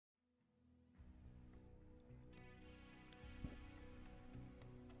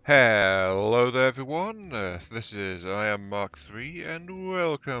Hello there everyone, this is I am Mark 3 and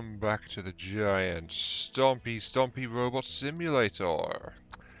welcome back to the giant Stompy Robot Simulator.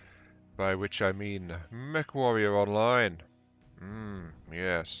 By which I mean Mechwarrior Online.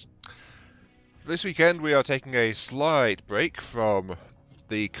 Yes. This weekend we are taking a slight break from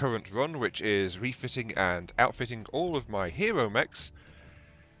the current run, which is refitting and outfitting all of my hero mechs.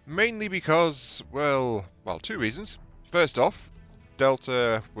 Mainly because, well, two reasons. First off,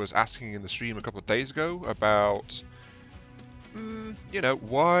 Delta was asking in the stream a couple of days ago about,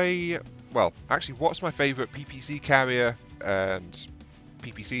 why... Well, actually, what's my favourite PPC carrier and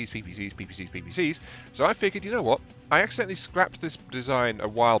PPCs. So I figured, you know what? I accidentally scrapped this design a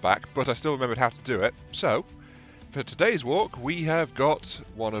while back, but I still remembered how to do it. So, for today's walk, we have got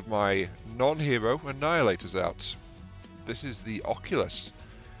one of my non-hero Annihilators out. This is the Oculus.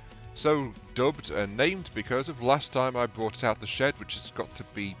 So dubbed and named because of last time I brought it out the shed, which has got to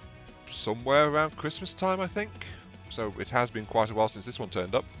be somewhere around Christmas time, I think. So it has been quite a while since this one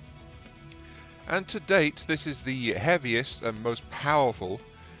turned up. And to date, this is the heaviest and most powerful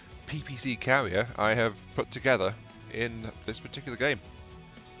PPC carrier I have put together in this particular game.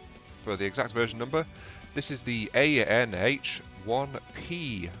 For the exact version number, this is the ANH-1P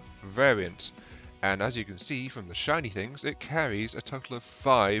variant. And as you can see from the shiny things, it carries a total of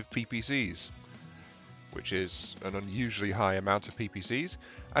 5 PPCs, which is an unusually high amount of PPCs.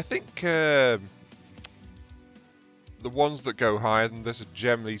 I think the ones that go higher than this are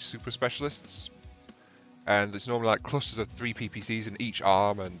generally super specialists, and it's normally like clusters of 3 PPCs in each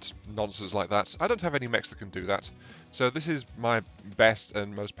arm and nonsense like that. I don't have any mechs that can do that, so this is my best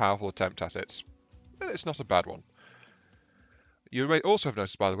and most powerful attempt at it. And it's not a bad one. You may also have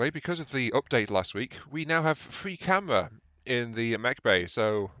noticed, by the way, because of the update last week, we now have free camera in the mech bay,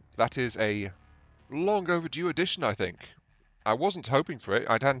 so that is a long overdue addition, I think. I wasn't hoping for it,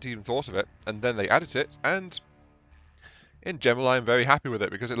 I hadn't even thought of it, and then they added it, and in general I'm very happy with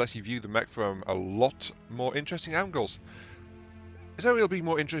it, because it lets you view the mech from a lot more interesting angles. So it'll be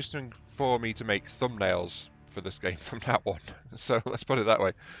more interesting for me to make thumbnails for this game from now on, so let's put it that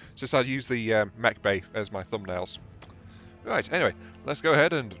way. Just I'll use the mech bay as my thumbnails. Right, anyway, let's go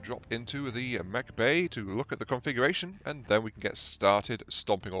ahead and drop into the mech bay to look at the configuration, and then we can get started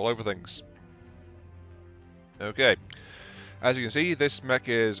stomping all over things. Okay, as you can see, this mech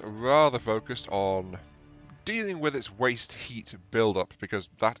is rather focused on dealing with its waste heat build-up, because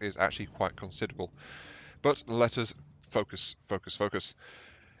that is actually quite considerable. But let us focus.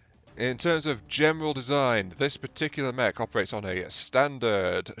 In terms of general design, this particular mech operates on a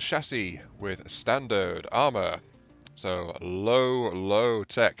standard chassis with standard armor. So low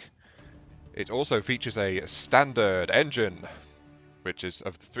tech. It also features a standard engine, which is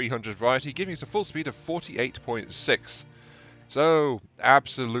of the 300 variety, giving us a full speed of 48.6. So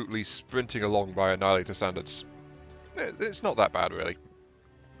absolutely sprinting along by Annihilator standards. It's not that bad really,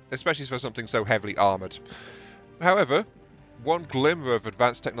 especially for something so heavily armoured. However, one glimmer of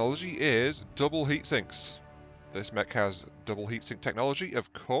advanced technology is double heatsinks. This mech has double heatsink technology,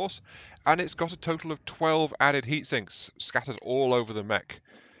 of course, and it's got a total of 12 added heatsinks scattered all over the mech,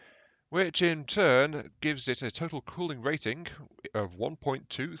 which in turn gives it a total cooling rating of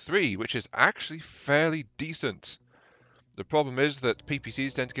 1.23, which is actually fairly decent. The problem is that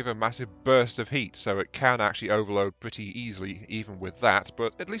PPCs tend to give a massive burst of heat, so it can actually overload pretty easily even with that,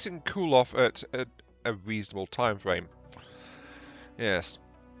 but at least it can cool off at a reasonable time frame. Yes.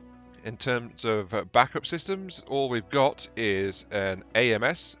 In terms of backup systems, all we've got is an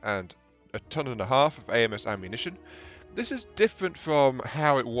AMS and a ton and a half of AMS ammunition. This is different from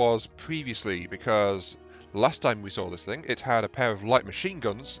how it was previously, because last time we saw this thing, it had a pair of light machine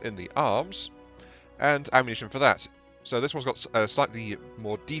guns in the arms and ammunition for that. So this one's got a slightly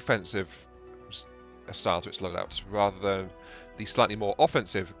more defensive style to its loadout, rather than the slightly more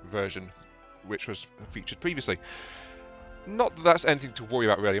offensive version which was featured previously. Not that that's anything to worry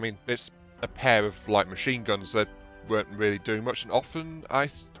about really. I mean, it's a pair of light machine guns that weren't really doing much, and often I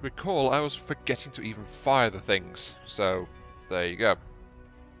recall I was forgetting to even fire the things. So there you go.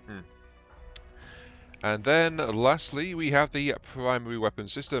 And then lastly we have the primary weapon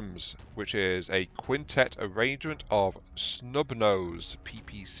systems, which is a quintet arrangement of snub-nose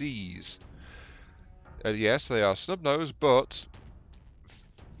PPCs. Yes, they are snub-nose, but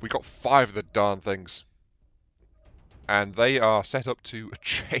we got 5 of the darn things. And they are set up to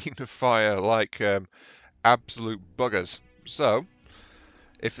chain fire like absolute buggers. So,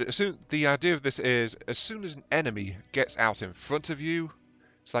 the idea of this is, as soon as an enemy gets out in front of you,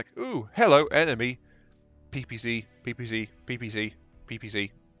 it's like, ooh, hello enemy, PPC, PPC, PPC,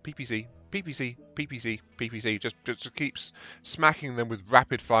 PPC, PPC, PPC, PPC, PPC, just keeps smacking them with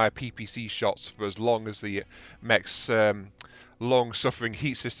rapid-fire PPC shots for as long as the mech's long-suffering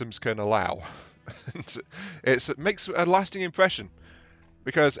heat systems can allow. It makes a lasting impression,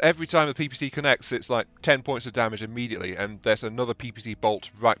 because every time the PPC connects, it's like 10 points of damage immediately, and there's another PPC bolt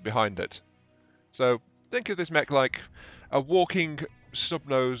right behind it. So think of this mech like a walking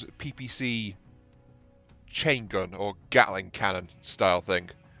snub-nose PPC chain gun or Gatling cannon style thing.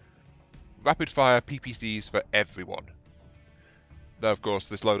 Rapid fire PPCs for everyone. Now, of course,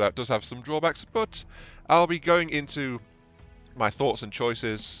 this loadout does have some drawbacks, but I'll be going into my thoughts and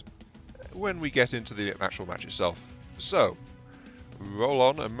choices when we get into the actual match itself. So, roll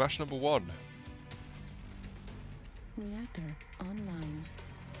on and match number 1. Reactor online.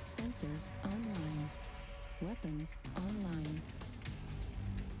 Sensors online. Weapons online.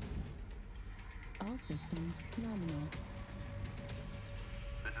 All systems nominal.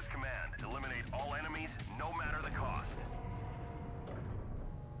 This is command. Eliminate all enemies, no matter the cost.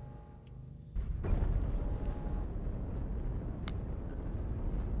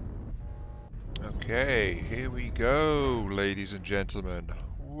 Okay, here we go, ladies and gentlemen.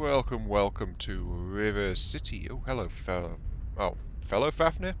 Welcome, welcome to River City. Oh, hello, fellow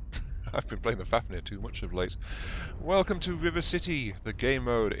Fafnir? I've been playing the Fafnir too much of late. Welcome to River City. The game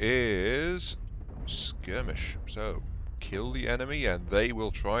mode is skirmish. So, kill the enemy and they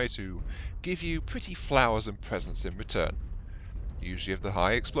will try to give you pretty flowers and presents in return. Usually of the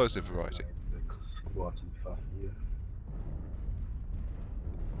high explosive variety.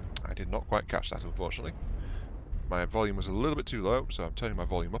 I did not quite catch that, unfortunately. My volume was a little bit too low, so I'm turning my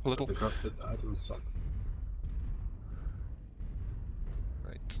volume up a little.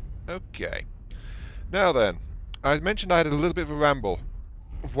 Right. Okay. Now then, I mentioned I had a little bit of a ramble.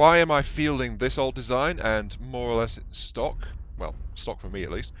 Why am I fielding this old design and more or less stock? Well, stock for me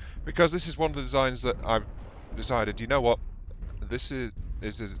at least. Because this is one of the designs that I've decided, you know what, this is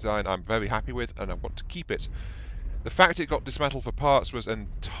a design I'm very happy with and I want to keep it. The fact it got dismantled for parts was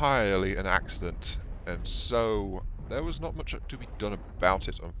entirely an accident, and so there was not much to be done about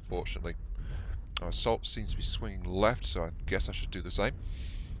it, unfortunately. Our assault seems to be swinging left, so I guess I should do the same.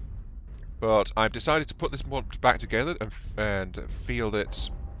 But I've decided to put this one back together and field it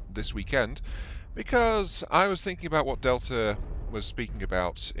this weekend, because I was thinking about what Delta was speaking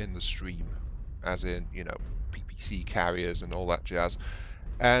about in the stream, as in, you know, PPC carriers and all that jazz.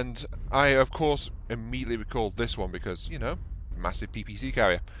 And I, of course, immediately recalled this one because, you know, massive PPC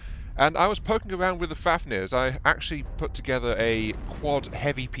carrier. And I was poking around with the Fafnirs. I actually put together a quad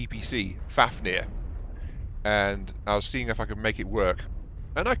heavy PPC Fafnir. And I was seeing if I could make it work.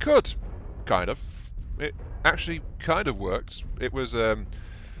 And I could, kind of. It actually kind of worked. It was,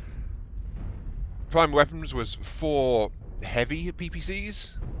 prime weapons was 4 heavy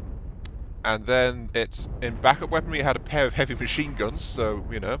PPCs. And then it's in backup weaponry it had a pair of heavy machine guns, so,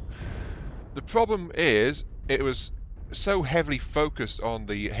 you know. The problem is, it was so heavily focused on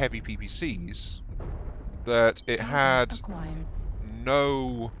the heavy PPCs that it had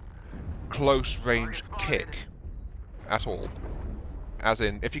no close range kick at all. As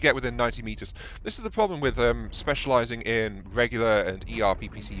in, if you get within 90 meters. This is the problem with specializing in regular and ER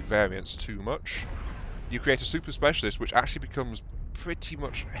PPC variants too much. You create a super specialist which actually becomes pretty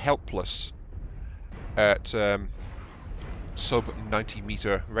much helpless at sub 90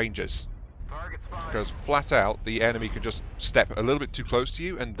 meter ranges, because flat out the enemy can just step a little bit too close to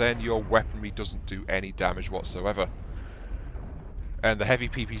you and then your weaponry doesn't do any damage whatsoever, and the heavy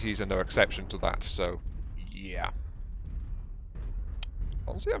PPCs are no exception to that. So yeah,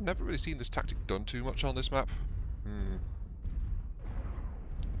 honestly I've never really seen this tactic done too much on this map.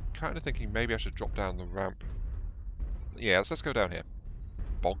 Kind of thinking maybe I should drop down the ramp. Yeah, let's go down here.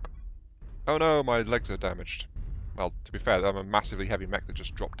 Bonk. Oh no, my legs are damaged. Well, to be fair, I'm a massively heavy mech that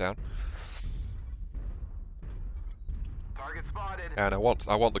just dropped down. Target spotted. And I want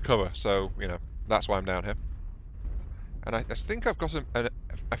the cover, so, you know, that's why I'm down here. And I think I've got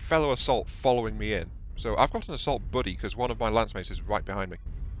a fellow assault following me in. So I've got an assault buddy, because one of my lancemates is right behind me.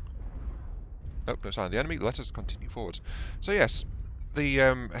 Oh, no sign of the enemy. Let us continue forwards. So yes, the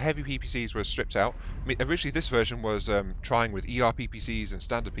heavy PPCs were stripped out. I mean, originally this version was trying with ER PPCs and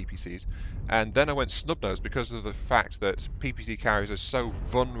standard PPCs, and then I went snub-nosed because of the fact that PPC carriers are so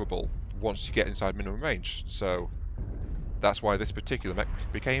vulnerable once you get inside minimum range. So that's why this particular mech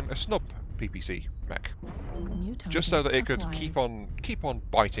became a snub PPC mech, just so that it could keep on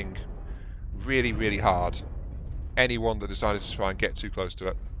biting really, really hard anyone that decided to try and get too close to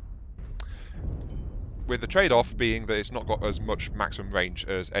it. With the trade-off being that it's not got as much maximum range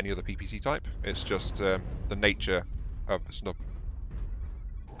as any other PPC type. It's just the nature of the snub.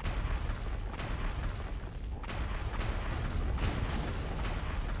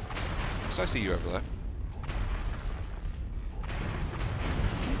 So I see you over there.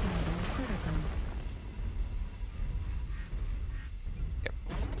 Yep.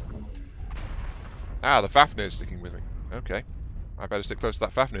 Ah, the Fafnir is sticking with me. Okay. I better stick close to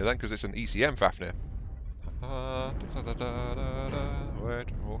that Fafnir then, because it's an ECM Fafnir. Wait,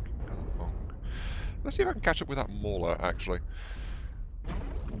 walking along. Let's see if I can catch up with that Mauler, actually.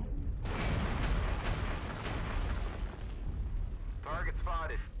 Target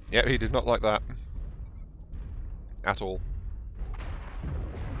spotted. Yep, he did not like that. At all.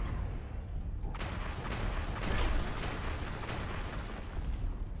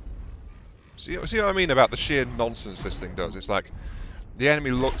 See what I mean about the sheer nonsense this thing does? It's like, the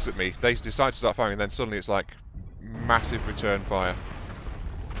enemy looks at me, they decide to start firing, and then suddenly it's like, massive return fire.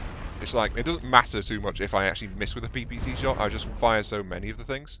 It's like, it doesn't matter too much if I actually miss with a PPC shot, I just fire so many of the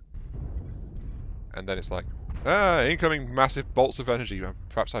things. And then it's like, ah, incoming massive bolts of energy,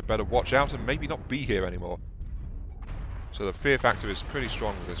 perhaps I'd better watch out and maybe not be here anymore. So the fear factor is pretty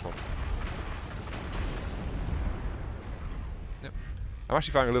strong with this one. Yep. I'm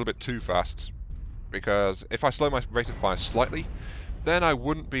actually firing a little bit too fast, because if I slow my rate of fire slightly, then I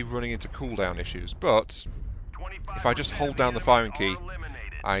wouldn't be running into cooldown issues, but if I just hold down the firing key,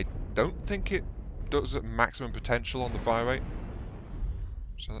 I don't think it does at maximum potential on the fire rate.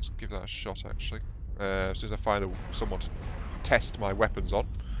 So let's give that a shot, actually. As soon as I find someone to test my weapons on,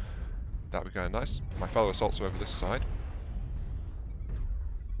 that would be kind of nice. My fellow assaults are over this side.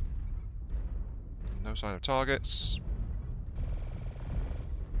 No sign of targets.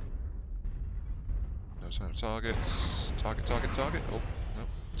 No sign of targets. Target. Oh, no.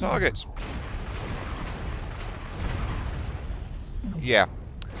 Targets! Yeah.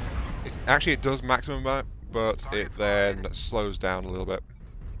 Actually, it does maximum amount, but it then slows down a little bit.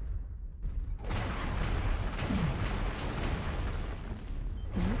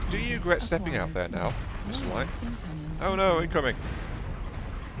 Do you regret stepping out there now, Mr. Light? Oh no, incoming!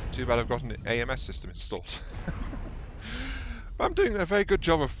 Too bad I've got an AMS system installed. I'm doing a very good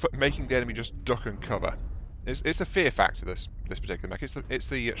job of making the enemy just duck and cover. It's a fear factor, this particular mech. It's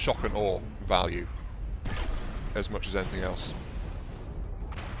the shock and awe value, as much as anything else.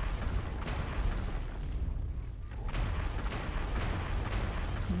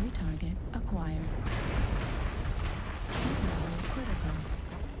 New target acquired. Critical.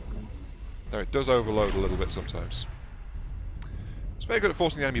 Though it does overload a little bit sometimes. It's very good at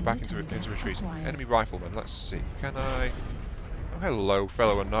forcing the enemy back into retreat. Enemy rifleman, let's see. Can I... Oh, hello,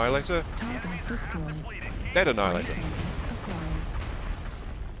 fellow Annihilator. Target destroyed. Dead Annihilator.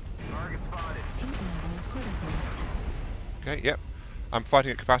 Target spotted. Heat level critical. Okay, yep. I'm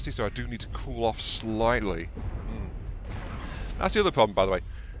fighting at capacity, so I do need to cool off slightly. That's the other problem, by the way.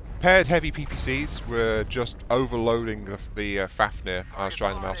 Paired heavy PPCs were just overloading the Fafnir. I was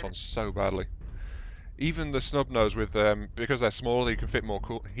trying them out on so badly. Even the Snubnose, with because they're smaller, you can fit more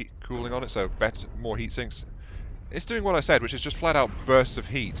cooling on it, so more heat sinks. It's doing what I said, which is just flat out bursts of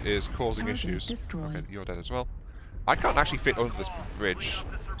heat is causing Target issues. destroyed. Okay, you're dead as well. I can't actually fit under this bridge,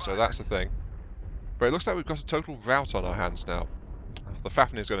 so that's the thing. But it looks like we've got a total rout on our hands now. The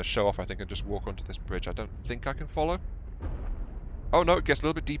Fafnir is going to show off, I think, and just walk onto this bridge. I don't think I can follow. Oh no, it gets a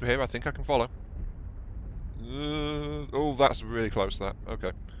little bit deeper here. I think I can follow. Oh, that's really close, that.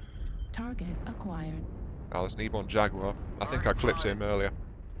 Okay. Target acquired. Oh, that's an E-Bon Jaguar. I think I clipped him earlier.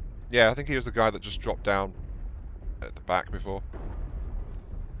 Yeah, I think he was the guy that just dropped down at the back before.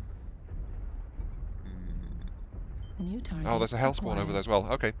 New target Oh, there's a Hellspawn acquired. over there as well.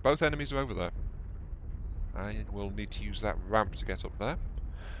 Okay, both enemies are over there. I will need to use that ramp to get up there,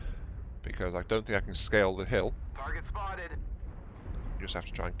 because I don't think I can scale the hill. Target spotted. Just have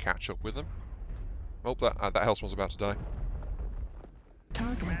to try and catch up with them. Oh, that Hellspawn's about to die.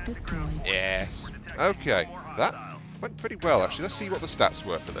 Target destroyed. Yes. Okay, that went pretty well, actually. Let's see what the stats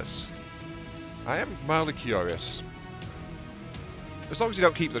were for this. I am mildly curious. As long as you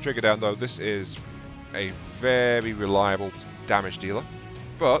don't keep the trigger down, though, this is a very reliable damage dealer.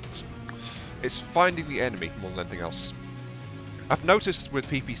 But it's finding the enemy more than anything else. I've noticed with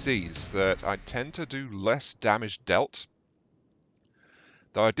PPCs that I tend to do less damage dealt.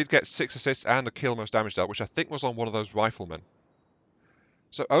 Though I did get 6 assists and a kill most damage dealt, which I think was on one of those riflemen.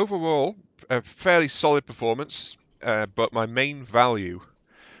 So overall, a fairly solid performance, but my main value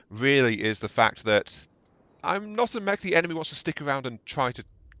really is the fact that I'm not a mech the enemy wants to stick around and try to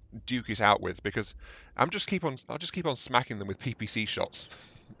duke it out with, because I'll just keep on smacking them with PPC shots.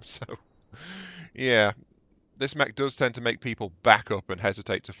 So yeah, this mech does tend to make people back up and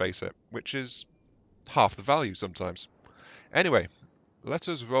hesitate to face it, which is half the value sometimes. Anyway, let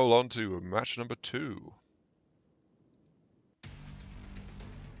us roll on to match number 2.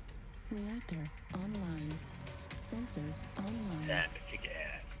 Reactor online. Sensors online. Time to kick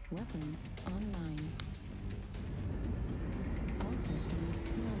ass. Weapons online. All systems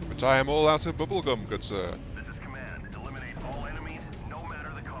But nominal. I am all out of bubblegum, good sir. This is command. Eliminate all enemies, no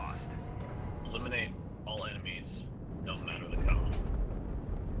matter the cost. Eliminate all enemies, no matter the cost.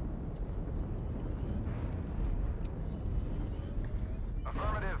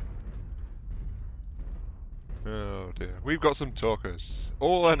 Affirmative. Oh dear. We've got some talkers.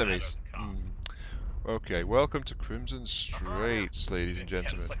 All enemies. Okay, welcome to Crimson Straits, ladies and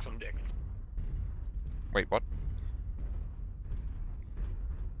gentlemen. Flick some dicks. Wait, what?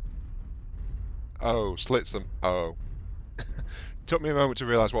 Oh, slits them. Oh. Took me a moment to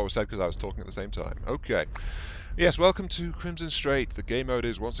realise what was said because I was talking at the same time. Okay. Yes, welcome to Crimson Strait. The game mode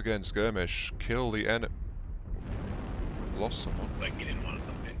is once again skirmish. Kill the enemy. We've lost someone. Like you didn't want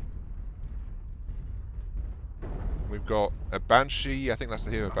something. We've got a Banshee. I think that's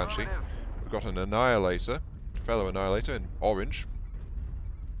the hero Banshee. We've got an Annihilator. Fellow Annihilator in orange.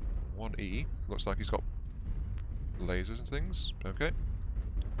 1E. Looks like he's got lasers and things. Okay.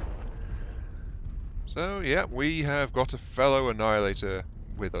 So, yeah, we have got a fellow Annihilator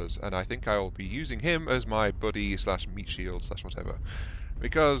with us, and I think I will be using him as my buddy slash meat shield slash whatever.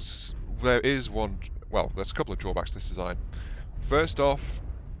 Because there is one, well, there's a couple of drawbacks to this design. First off,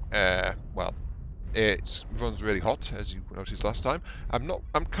 well, it runs really hot, as you noticed last time.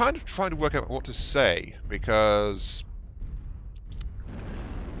 I'm kind of trying to work out what to say, because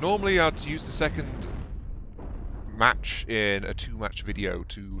normally I'd use the second match in a 2-match video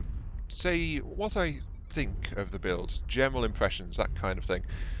to say what I think of the build, general impressions, that kind of thing.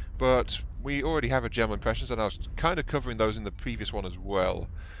 But we already have a general impressions, and I was kind of covering those in the previous one as well.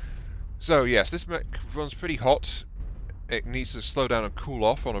 So yes, this mech runs pretty hot. It needs to slow down and cool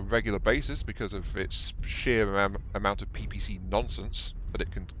off on a regular basis because of its sheer amount of PPC nonsense that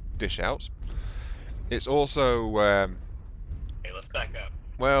it can dish out. It's also, Hey, let's back up.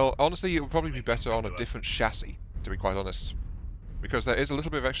 well, honestly, it would probably be better on a different chassis, to be quite honest. Because there is a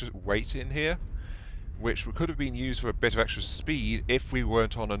little bit of extra weight in here, which could have been used for a bit of extra speed if we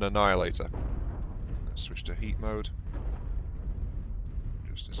weren't on an Annihilator. Let's switch to heat mode,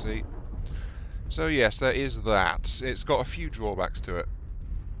 just to see. So yes, there is that. It's got a few drawbacks to it.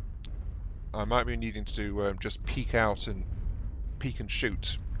 I might be needing to do just peek and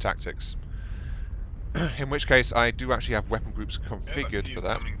shoot tactics. In which case, I do actually have weapon groups configured for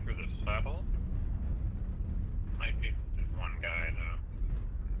that. Coming through the saddle. Might be one guy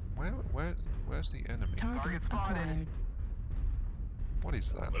though. Where's the enemy? Target acquired. What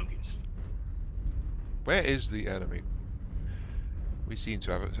is that? Loki's. Where is the enemy? We seem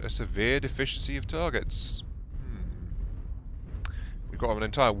to have a severe deficiency of targets. We've got an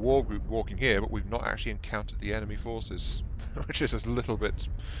entire war group walking here, but we've not actually encountered the enemy forces, which is a little bit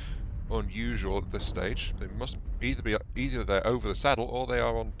unusual at this stage. They must either they're over the saddle or they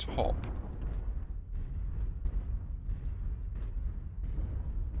are on top.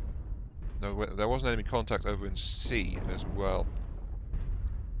 No, there was an enemy contact over in C as well.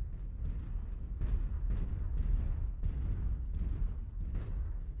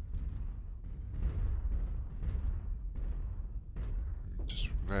 Just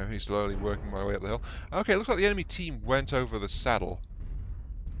very slowly working my way up the hill. Okay, looks like the enemy team went over the saddle,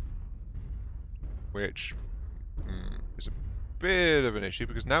 which is a bit of an issue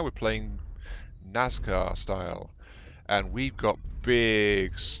because now we're playing NASCAR style, and we've got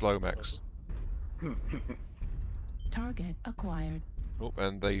big slow mechs. Target acquired. Oh,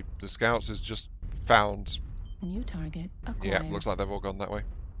 and the scouts has just found. New target acquired. Yeah, looks like they've all gone that way.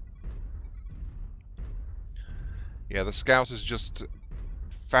 Yeah, the scout has just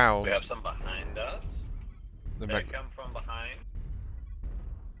found. We have some behind us. The They mech. come from behind.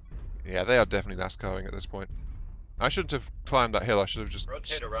 Yeah, they are definitely NASCARing at this point. I shouldn't have climbed that hill. I should have just.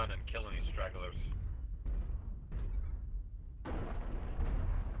 Rotate around and kill any stragglers.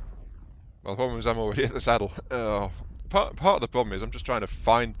 Well, the problem is I'm already at the saddle. Oh, part of the problem is I'm just trying to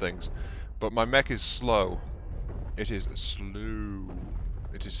find things, but my mech is slow. It is slow.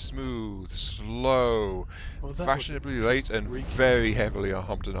 It is smooth, slow, fashionably late, and very heavily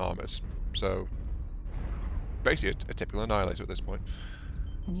humped and armoured. So, basically a typical Annihilator at this point.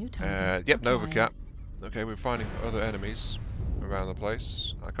 New target Yep, acquired. Novacap. Okay, we're finding other enemies around the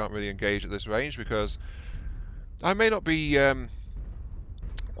place. I can't really engage at this range because I may not be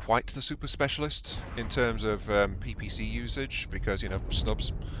quite the super specialist in terms of PPC usage because, you know,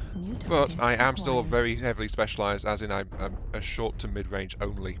 snubs. New But target I am still acquired. very heavily specialised, as in I'm a short to mid-range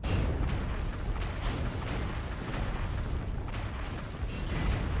only.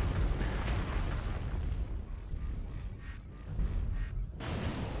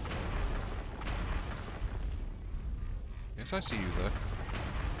 Yes, I see you there.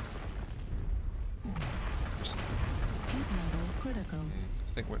 Just, Heat level critical.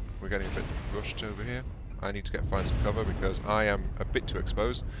 I think we're getting a bit rushed over here. I need to find some cover because I am a bit too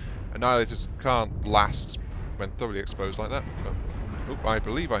exposed. Annihilators can't last when thoroughly exposed like that. But, oh, I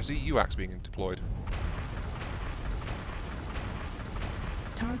believe I see UAX being deployed.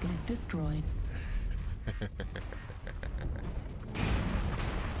 Target destroyed.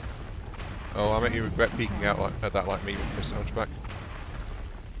 Oh, I bet you regret peeking out at that like me, Mr. Hunchback.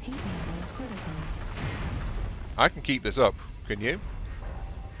 Heat level critical. I can keep this up, can you?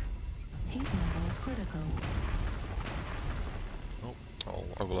 Heat level critical. Oh, I'll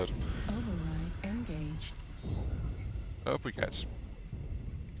overload. Override engaged. Up we get.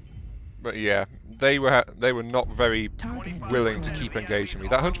 But yeah, they were not very Target willing to destroyed. keep engaging me.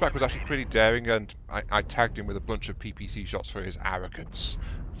 That Hunchback was actually pretty daring, and I tagged him with a bunch of PPC shots for his arrogance,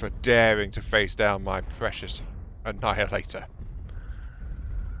 for daring to face down my precious Annihilator.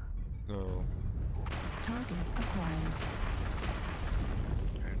 Oh. Target acquired.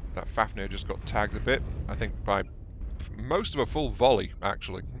 And that Fafnir just got tagged a bit, I think by most of a full volley,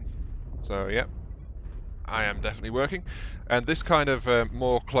 actually. So yeah, I am definitely working. And this kind of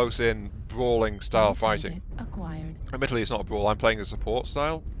more close-in, brawling style New fighting. target acquired. Admittedly, it's not a brawl. I'm playing a support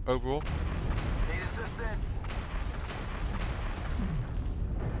style overall. Need assistance.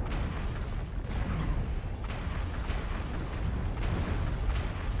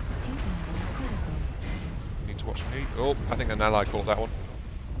 Heat level critical. Need to watch my heat. Oh, I think an ally caught that one.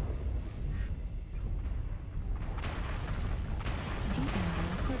 Heat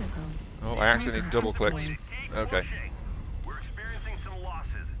level critical. Oh, I accidentally double clicked. Destroyed. Keep Okay. pushing. We're experiencing some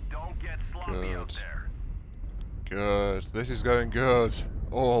losses. Don't get sloppy out Good. there. Good. This is going good.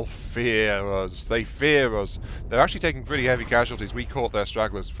 All fear us. They fear us. They're actually taking pretty heavy casualties. We caught their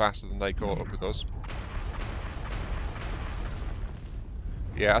stragglers faster than they caught up with us.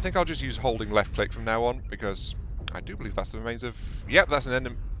 Yeah, I think I'll just use holding left click from now on, because I do believe that's the remains of... Yep, that's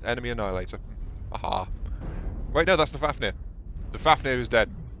an enemy Annihilator. Aha. Wait, no, that's the Fafnir. The Fafnir is dead.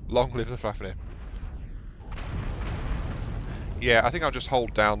 Long live the Fafnir. Yeah, I think I'll just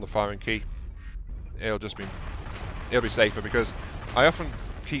hold down the firing key. It'll be safer, because I often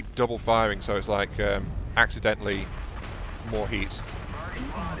keep double firing, so it's like accidentally more heat. Heat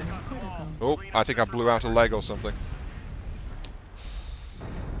level critical. Oh, I think I blew out a leg or something.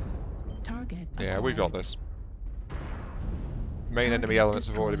 Target Yeah, we've got acquired. this. Main enemy Target elements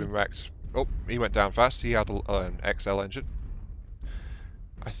have already destroyed. been wrecked. Oh, he went down fast. He had an XL engine.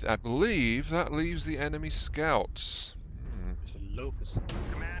 I believe that leaves the enemy scouts. It's a locust.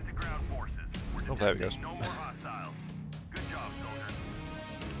 Command to ground forces. We're Oh, there he detecting goes. no more hostiles. Good job, soldiers.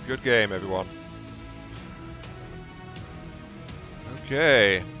 Good game, everyone.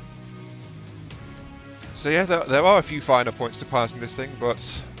 Okay. So yeah, there are a few finer points to passing this thing,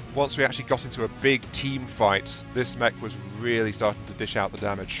 but once we actually got into a big team fight, this mech was really starting to dish out the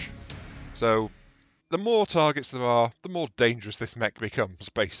damage. So the more targets there are, the more dangerous this mech becomes,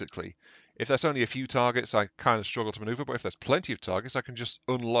 basically. If there's only a few targets, I kind of struggle to maneuver, but if there's plenty of targets, I can just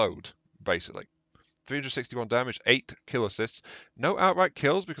unload, basically. 361 damage, 8 kill assists. No outright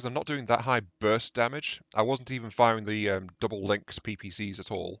kills because I'm not doing that high burst damage. I wasn't even firing the double linked PPCs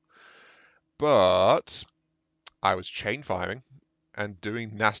at all. But I was chain firing and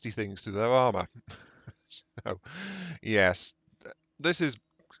doing nasty things to their armor. So, yes, this is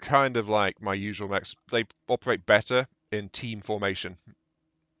kind of like my usual mechs. They operate better in team formation.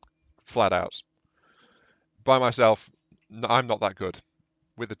 Flat out. By myself, I'm not that good.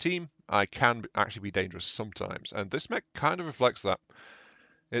 With a team, I can actually be dangerous sometimes, and this mech kind of reflects that.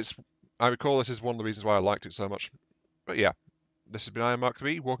 I recall this is one of the reasons why I liked it so much. But yeah, this has been Iron Mark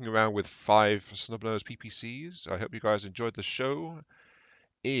 3, walking around with 5 snub-nosed PPCs. I hope you guys enjoyed the show,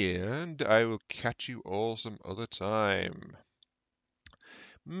 and I will catch you all some other time.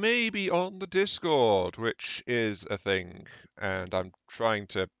 Maybe on the Discord, which is a thing, and I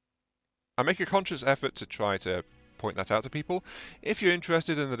make a conscious effort to try to point that out to people. If you're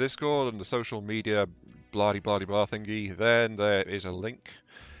interested in the Discord and the social media blah-de-blah-de-blah thingy, then there is a link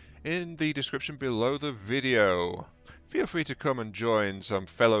in the description below the video. Feel free to come and join some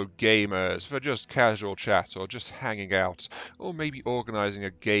fellow gamers for just casual chat or just hanging out, or maybe organising a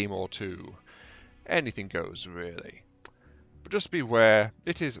game or two. Anything goes, really. But just beware,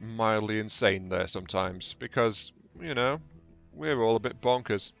 it is mildly insane there sometimes, because, you know, we're all a bit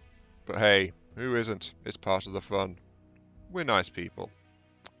bonkers. But hey, who isn't? It's part of the fun. We're nice people.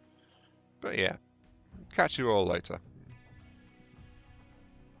 But yeah, catch you all later.